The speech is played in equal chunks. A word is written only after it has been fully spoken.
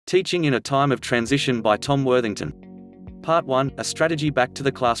Teaching in a Time of Transition by Tom Worthington. Part 1, A Strategy Back to the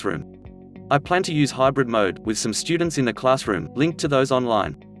Classroom. I plan to use hybrid mode, with some students in the classroom, linked to those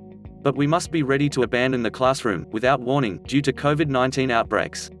online. But we must be ready to abandon the classroom, without warning, due to COVID-19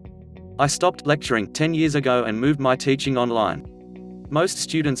 outbreaks. I stopped lecturing 10 years ago and moved my teaching online. Most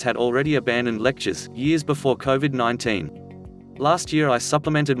students had already abandoned lectures, years before COVID-19. Last year I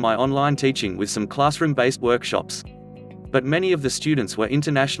supplemented my online teaching with some classroom-based workshops. But many of the students were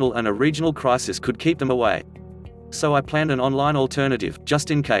international and a regional crisis could keep them away. So I planned an online alternative,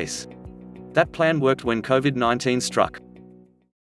 just in case. That plan worked when COVID-19 struck.